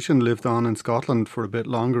Gaelic tradition lived on in Scotland for a bit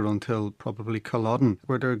longer, until probably Culloden,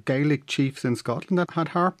 were there Gaelic chiefs in Scotland that had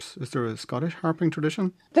harps? Is there a Scottish harping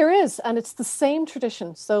tradition? There is, and it's the same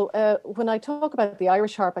tradition. So when I talk about the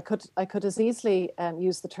Irish harp, I could as easily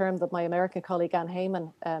use the term that my American colleague Anne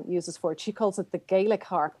Heyman uses for it. She calls it the Gaelic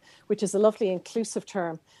harp, which is a lovely inclusive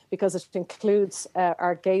term because it includes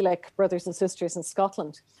our Gaelic brothers and sisters in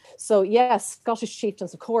Scotland. So yes, Scottish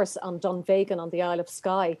chieftains, of course, on Dunvegan on the Isle of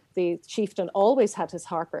Skye, the chieftain always had his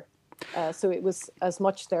harper. So it was as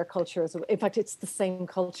much their culture as, in fact, it's the same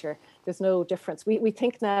culture. There's no difference. We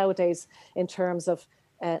think nowadays in terms of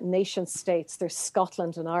nation states. There's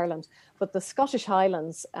Scotland and Ireland, but the Scottish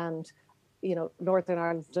Highlands and Northern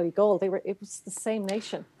Ireland, Donegal, it was the same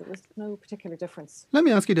nation. There was no particular difference. Let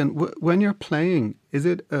me ask you then, when you're playing, is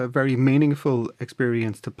it a very meaningful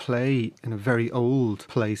experience to play in a very old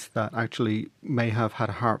place that actually may have had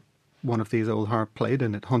a harp, one of these old harp played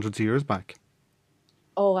in it hundreds of years back?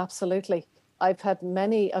 Oh, absolutely. I've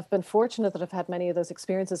been fortunate that I've had many of those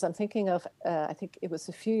experiences. I'm thinking of, I think it was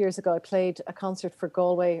a few years ago, I played a concert for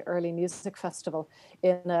Galway Early Music Festival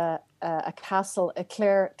in a castle, a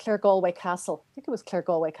Clare Galway Castle. I think it was Clare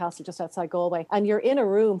Galway Castle just outside Galway. And you're in a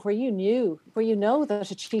room where you know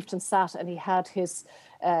that a chieftain sat and he had his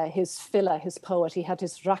fila, his poet, he had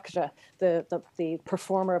his rakra, the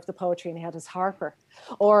performer of the poetry, and he had his harper.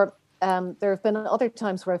 Or there have been other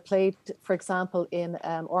times where I've played, for example, in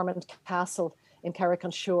Ormond Castle in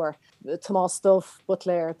Carrick-on-Shore. Tomás Dove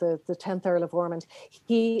Butler, the 10th Earl of Ormond,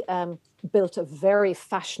 he built a very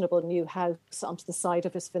fashionable new house onto the side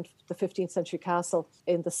of the 15th century castle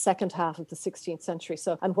in the second half of the 16th century.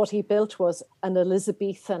 And what he built was an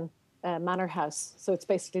Elizabethan manor house. So it's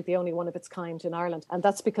basically the only one of its kind in Ireland. And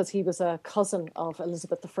that's because he was a cousin of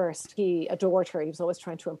Elizabeth I. He adored her. He was always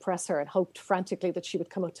trying to impress her and hoped frantically that she would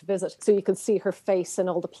come out to visit. So you can see her face and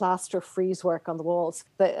all the plaster frieze work on the walls.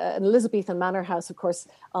 An Elizabethan manor house, of course,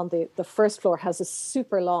 on the first floor has a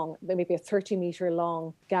super long, maybe a 30-metre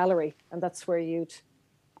long gallery. And that's where you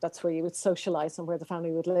would socialise and where the family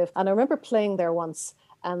would live. And I remember playing there once,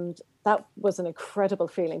 and that was an incredible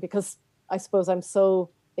feeling, because I suppose I'm so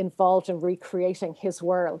involved in recreating his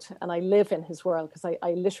world, and I live in his world, because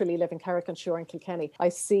I literally live in Carrick-on-Shore in Kilkenny. I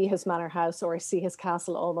see his manor house, or I see his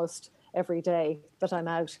castle almost every day that I'm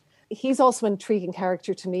out. He's also an intriguing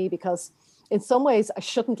character to me, because in some ways I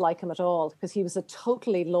shouldn't like him at all, because he was a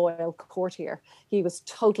totally loyal courtier. He was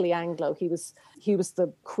totally Anglo. He was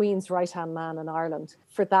the Queen's right-hand man in Ireland.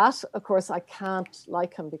 For that, of course, I can't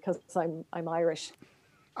like him because I'm Irish.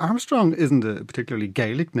 Armstrong isn't a particularly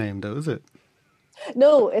Gaelic name, though, is it?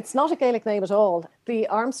 No, it's not a Gaelic name at all. The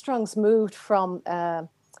Armstrongs moved from,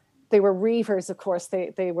 they were reavers, of course.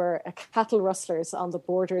 They were cattle rustlers on the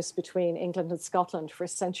borders between England and Scotland for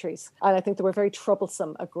centuries. And I think they were very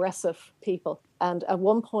troublesome, aggressive people. And at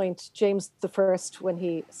one point, James I, when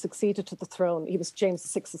he succeeded to the throne, he was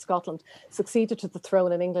James VI of Scotland, succeeded to the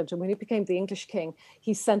throne in England. And when he became the English king,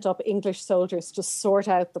 he sent up English soldiers to sort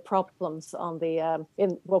out the problems on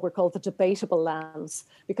in what were called the debatable lands,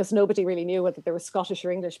 because nobody really knew whether they were Scottish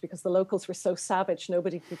or English, because the locals were so savage,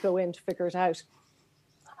 nobody could go in to figure it out.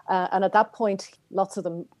 And at that point, lots of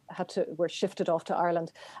them were shifted off to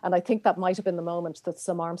Ireland. And I think that might have been the moment that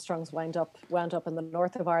some Armstrongs wound up in the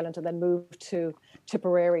north of Ireland and then moved to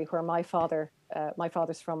Tipperary, where my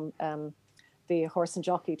father's from, the Horse and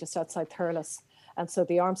Jockey, just outside Thurles. And so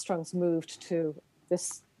the Armstrongs moved to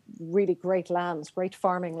this really great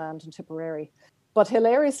farming land in Tipperary. But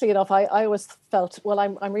hilariously enough, I always felt, well,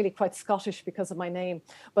 I'm really quite Scottish because of my name.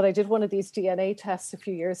 But I did one of these DNA tests a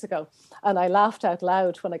few years ago, and I laughed out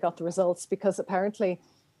loud when I got the results, because apparently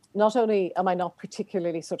not only am I not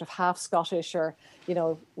particularly sort of half Scottish or,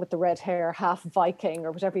 with the red hair, half Viking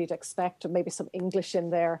or whatever you'd expect, or maybe some English in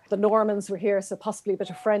there. The Normans were here, so possibly a bit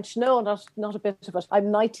of French. No, not a bit of it. I'm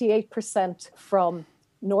 98% from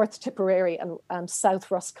North Tipperary and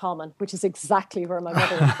South Roscommon, which is exactly where my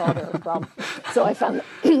mother and father are from. So I found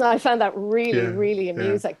that really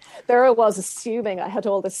amusing. Yeah. There I was assuming I had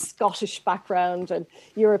all this Scottish background and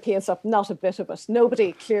European stuff. Not a bit of it.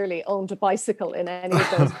 Nobody clearly owned a bicycle in any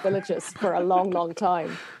of those villages for a long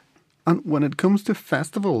time. And when it comes to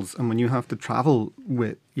festivals and when you have to travel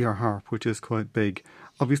with your harp, which is quite big,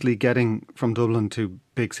 obviously getting from Dublin to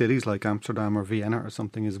big cities like Amsterdam or Vienna or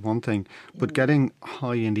something is one thing, but getting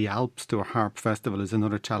high in the Alps to a harp festival is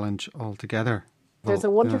another challenge altogether. There's a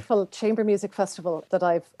wonderful chamber music festival that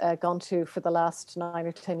I've gone to for the last 9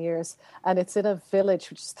 or 10 years, and it's in a village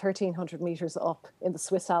which is 1,300 metres up in the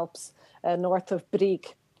Swiss Alps, north of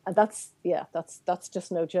Brieg. And that's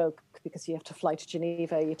just no joke, because you have to fly to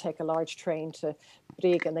Geneva, you take a large train to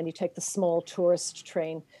Brieg, and then you take the small tourist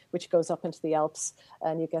train, which goes up into the Alps,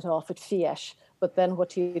 and you get off at Fiesche. But then what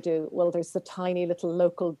do you do? Well, there's the tiny little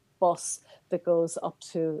local bus that goes up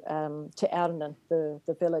to Ernen,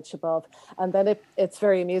 the village above. And then it's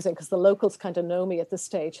very amusing because the locals kind of know me at this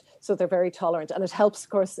stage, so they're very tolerant. And it helps,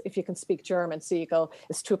 of course, if you can speak German. So you go,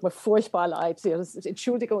 es tut mir furchtbar leid,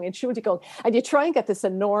 Entschuldigung. And you try and get this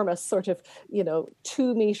enormous sort of,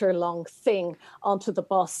 2 meter long thing onto the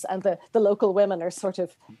bus. And the local women are sort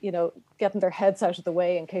of, getting their heads out of the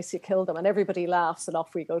way in case you kill them. And everybody laughs, and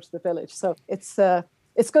off we go to the village. So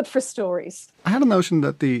it's good for stories. I had a notion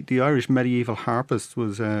that the Irish medieval harpist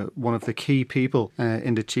was one of the key people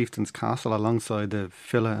in the chieftain's castle, alongside the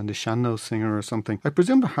Fila and the Shanno singer or something. I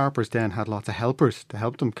presume the harpers then had lots of helpers to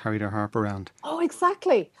help them carry their harp around. Oh,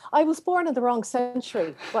 exactly. I was born in the wrong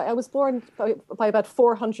century. I was born by about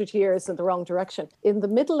 400 years in the wrong direction. In the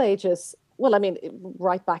Middle Ages, well, I mean,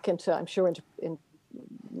 right back into, I'm sure, in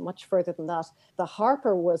much further than that, the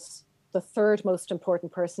harper was the third most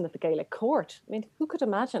important person at the Gaelic court. I mean, who could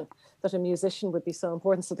imagine that a musician would be so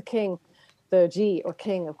important? So the king, the G or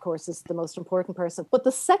king, of course, is the most important person. But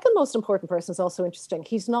the second most important person is also interesting.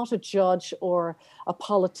 He's not a judge or a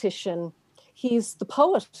politician. He's the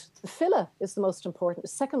poet. The Fila is the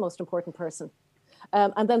second most important person.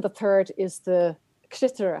 And then the third is the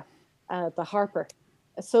Crittere, the harper.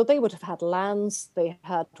 So they would have had lands, they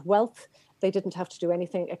had wealth. They didn't have to do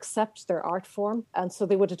anything except their art form. And so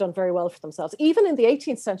they would have done very well for themselves. Even in the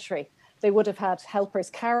 18th century, they would have had helpers.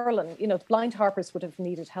 Carolyn, the blind harpers would have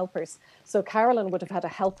needed helpers. So Carolyn would have had a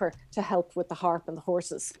helper to help with the harp and the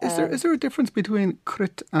horses. Is there a difference between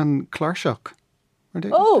crit and clarsach?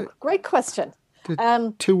 Great question.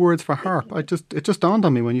 Two words for harp. It just dawned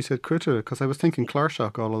on me when you said critter, because I was thinking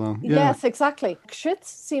clarsach all along. Yeah. Yes, exactly. Crit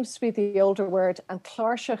seems to be the older word, and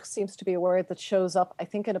clarsach seems to be a word that shows up, I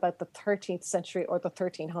think, in about the 13th century or the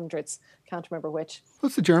 1300s. Can't remember which.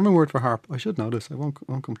 What's the German word for harp? I should know this. It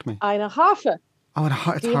won't come to me. Eine Harfe. Oh,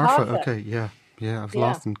 it's Harfe. Okay, yeah. Yeah, I was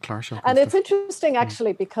lost in clarsach. And it's interesting,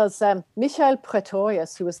 actually, because Michael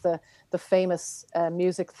Praetorius, who was the famous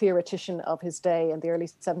music theoretician of his day in the early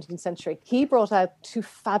 17th century, he brought out 2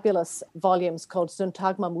 fabulous volumes called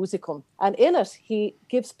Syntagma Musicum. And in it, he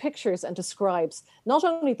gives pictures and describes not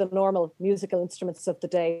only the normal musical instruments of the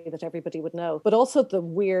day that everybody would know, but also the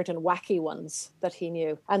weird and wacky ones that he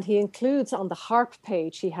knew. And he includes on the harp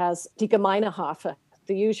page, he has Die Gemeine Harfe,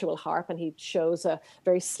 the usual harp, and he shows a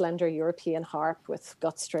very slender European harp with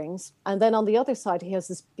gut strings. And then on the other side, he has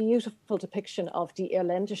this beautiful depiction of Die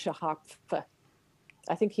Irländische Harpfe.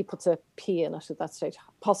 I think he puts a P in it at that stage.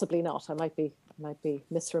 Possibly not. I might be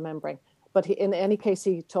misremembering. But in any case,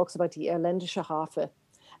 he talks about Die Irländische Harfe.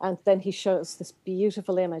 And then he shows this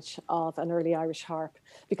beautiful image of an early Irish harp,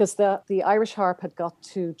 because the Irish harp had got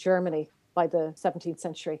to Germany by the 17th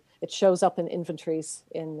century. It shows up in inventories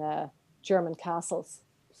in German castles.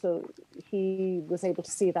 So he was able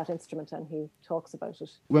to see that instrument, and he talks about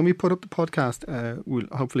it. When we put up the podcast, we'll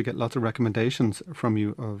hopefully get lots of recommendations from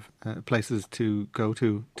you of places to go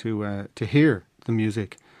to hear the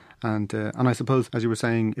music. And I suppose, as you were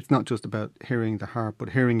saying, it's not just about hearing the harp, but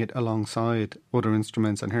hearing it alongside other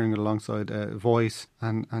instruments and hearing it alongside voice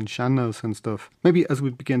and sean-nós and stuff. Maybe as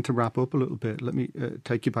we begin to wrap up a little bit, let me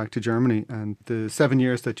take you back to Germany and the 7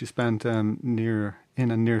 years that you spent near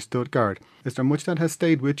Stuttgart. Is there much that has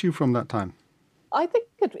stayed with you from that time? I think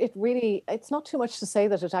it really, it's not too much to say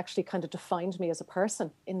that it actually kind of defined me as a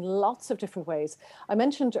person in lots of different ways. I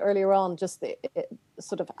mentioned earlier on, just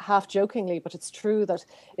sort of half jokingly, but it's true that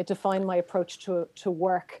it defined my approach to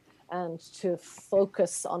work and to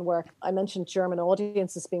focus on work. I mentioned German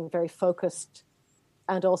audiences being very focused,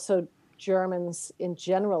 and also Germans in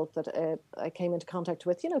general that I came into contact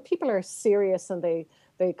with. People are serious and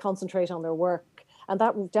they concentrate on their work. And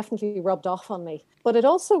that definitely rubbed off on me. But it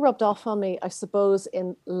also rubbed off on me, I suppose,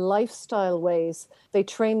 in lifestyle ways. They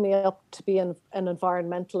trained me up to be an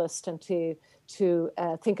environmentalist and to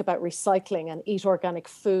think about recycling and eat organic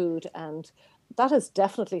food. And that has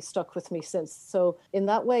definitely stuck with me since. So in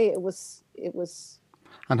that way, it was.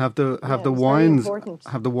 And have the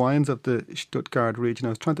wines of the Stuttgart region? I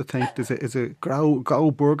was trying to think. Is it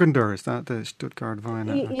Grauburgunder? Is that the Stuttgart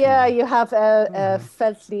wine? Yeah, you have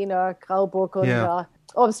Veltliner, Grauburgunder. Yeah.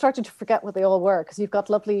 Oh, I'm starting to forget what they all were, because you've got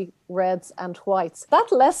lovely reds and whites.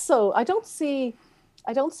 That less so. I don't see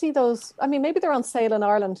those. I mean, maybe they're on sale in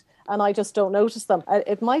Ireland and I just don't notice them.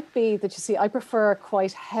 It might be that, you see, I prefer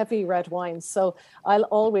quite heavy red wines. So I'll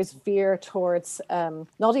always veer towards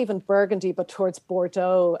not even Burgundy, but towards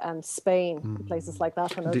Bordeaux and Spain, places like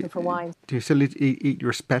that when I'm looking for wine. Do you still eat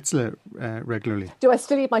your Spätzle regularly? Do I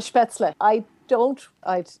still eat my Spätzle? I don't.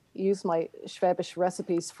 I'd use my Schwäbisch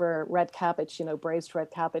recipes for red cabbage, braised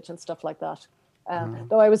red cabbage and stuff like that.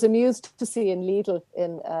 Though I was amused to see in Lidl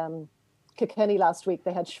in Kilkenny last week,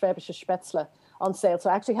 they had Schwäbische Spätzle on sale. So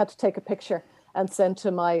I actually had to take a picture and send to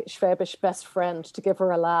my Schwäbisch best friend to give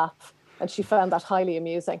her a laugh. And she found that highly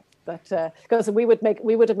amusing. But because we would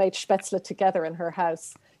have made Spätzle together in her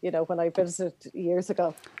house, when I visited years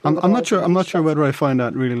ago. I'm not sure whether I find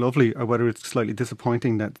that really lovely or whether it's slightly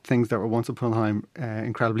disappointing that things that were once upon a time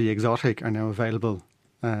incredibly exotic are now available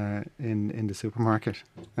in the supermarket.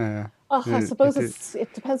 I suppose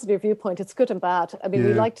it depends on your viewpoint. It's good and bad. I mean,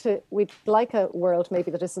 we'd like a world maybe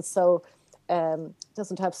that isn't so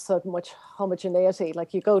doesn't have so much homogeneity.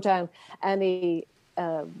 Like you go down any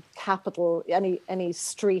capital, any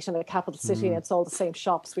street in a capital city, and it's all the same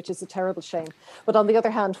shops, which is a terrible shame. But on the other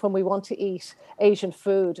hand, when we want to eat Asian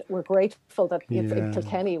food, we're grateful that in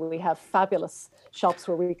Kilkenny we have fabulous shops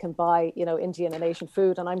where we can buy, Indian and Asian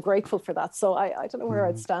food, and I'm grateful for that. So I don't know where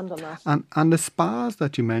I'd stand on that. And the spas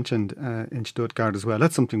that you mentioned in Stuttgart as well,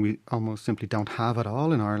 that's something we almost simply don't have at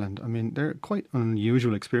all in Ireland. I mean, they're quite an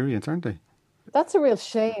unusual experience, aren't they? That's a real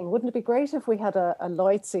shame. Wouldn't it be great if we had a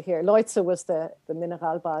Leutze here? Leutze was the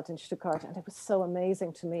Mineralbad in Stuttgart, and it was so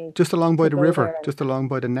amazing to me. Just along by the river, just along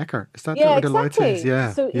by the Neckar. Is that where the Leutze is?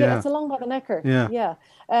 Yeah. So it's along by the Neckar. Yeah.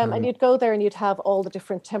 And you'd go there and you'd have all the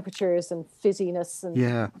different temperatures and fizziness and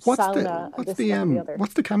sauna.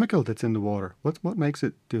 What's the chemical that's in the water? What makes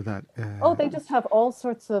it do that? They just have all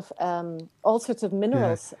sorts of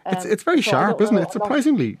minerals. Yeah. It's very sharp, isn't it?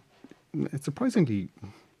 It's surprisingly.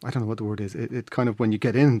 I don't know what the word is. It kind of, when you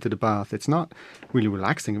get into the bath, it's not really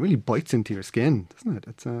relaxing. It really bites into your skin, doesn't it?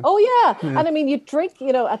 It's And I mean, you drink.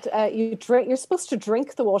 You're supposed to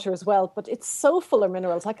drink the water as well, but it's so full of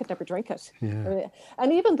minerals. I could never drink it. Yeah. I mean,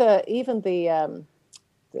 and even the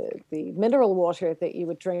mineral water that you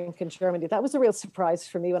would drink in Germany, that was a real surprise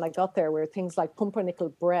for me when I got there. Were things like pumpernickel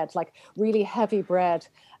bread, like really heavy bread,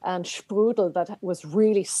 and Sprudel that was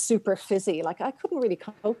really super fizzy. Like I couldn't really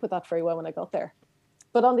cope with that very well when I got there.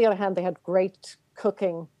 But on the other hand, they had great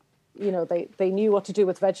cooking. They knew what to do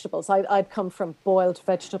with vegetables. I'd come from boiled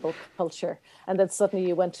vegetable culture. And then suddenly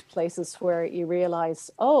you went to places where you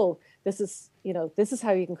realize, this is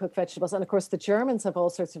how you can cook vegetables. And of course, the Germans have all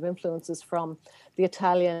sorts of influences from the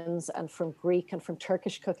Italians and from Greek and from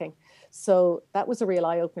Turkish cooking. So that was a real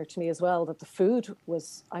eye-opener to me as well, that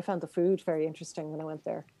I found the food very interesting when I went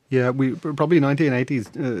there. Yeah, probably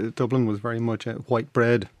 1980s, Dublin was very much white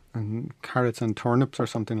bread and carrots and turnips or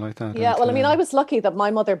something like that. Yeah, well, I mean, I was lucky that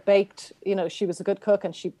my mother baked, she was a good cook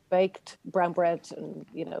and she baked brown bread and,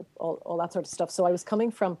 all that sort of stuff. So I was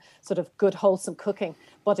coming from sort of good, wholesome cooking,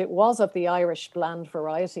 but it was of the Irish bland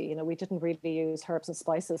variety. We didn't really use herbs and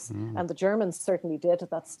spices, and the Germans certainly did at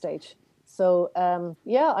that stage. So,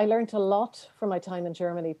 I learned a lot from my time in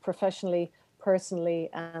Germany, professionally, personally,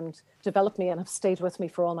 and developed me and have stayed with me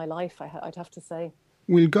for all my life, I'd have to say.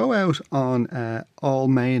 We'll go out on All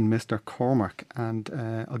Main Mr. Cormac, and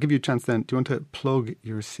I'll give you a chance then. Do you want to plug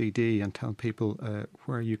your CD and tell people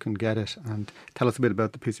where you can get it, and tell us a bit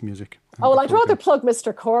about the piece of music? Oh, well, I'd rather plug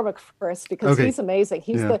Mr. Cormac first, because he's amazing.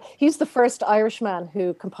 He's the first Irishman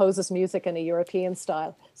who composes music in a European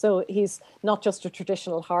style. So he's not just a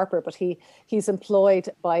traditional harper, but he's employed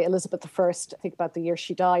by Elizabeth I, I think about the year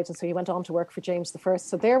she died. And so he went on to work for James I.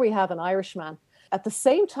 So there we have an Irishman. At the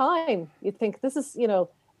same time, you'd think this is,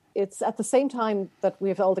 it's at the same time that we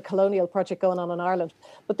have all the colonial project going on in Ireland.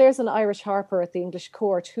 But there's an Irish harper at the English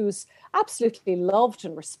court who's absolutely loved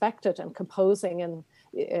and respected and composing in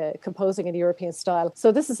European style.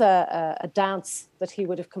 So this is a dance that he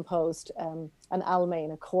would have composed, an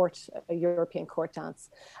Almain, a European court dance.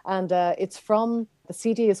 And the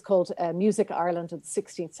CD is called Music Ireland in the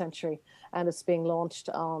 16th Century, and it's being launched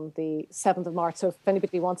on the 7th of March. So if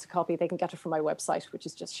anybody wants a copy, they can get it from my website, which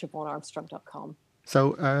is just siobhanarmstrong.com.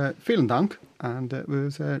 So, vielen Dank, and it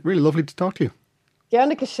was really lovely to talk to you.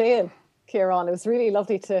 Gerne geschehen, Kieran. It was really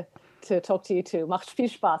lovely to talk to you too. Macht viel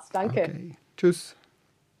Spaß. Danke. Okay. Tschüss.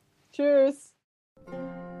 Tschüss.